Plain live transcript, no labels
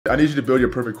I need you to build your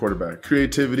perfect quarterback.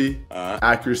 Creativity,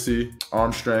 accuracy,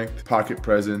 arm strength, pocket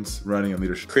presence, running, and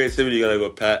leadership. Creativity, you gotta go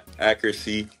Pat.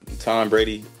 Accuracy, Tom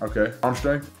Brady. Okay. Arm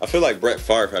strength? I feel like Brett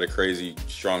Favre had a crazy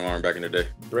strong arm back in the day.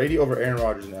 Brady over Aaron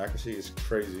Rodgers in accuracy is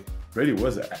crazy. Brady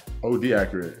was OD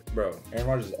accurate. Bro, Aaron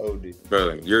Rodgers is OD.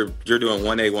 Bro, you're doing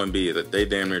 1A, 1B. That they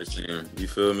damn near the same. You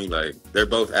feel me? Like, they're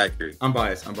both accurate. I'm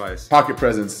biased. Pocket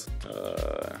presence.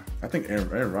 Uh, I think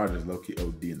Aaron Rodgers low-key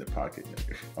OD in the pocket.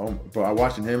 Nigga. Oh, bro, I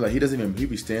watching him, like, he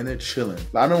be standing there chilling.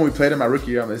 Like, I remember when we played him my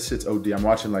rookie year, I'm like, this shit's OD. I'm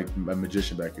watching, like, a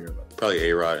magician back here. Like. Probably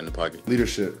A-Rod in the pocket.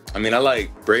 Leadership. I mean, I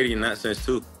like Brady in that sense,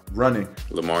 too. Running.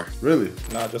 Lamar. Really?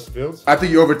 Nah, Justin Fields? I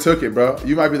think you overtook it, bro.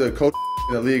 You might be the coach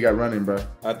in the league at running, bro.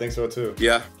 I think so, too.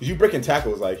 Yeah. Because you breaking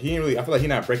tackles. Like, he ain't really, I feel like he's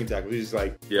not breaking tackles. He's just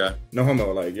like, yeah. no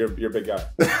homo. Like, you're a big guy.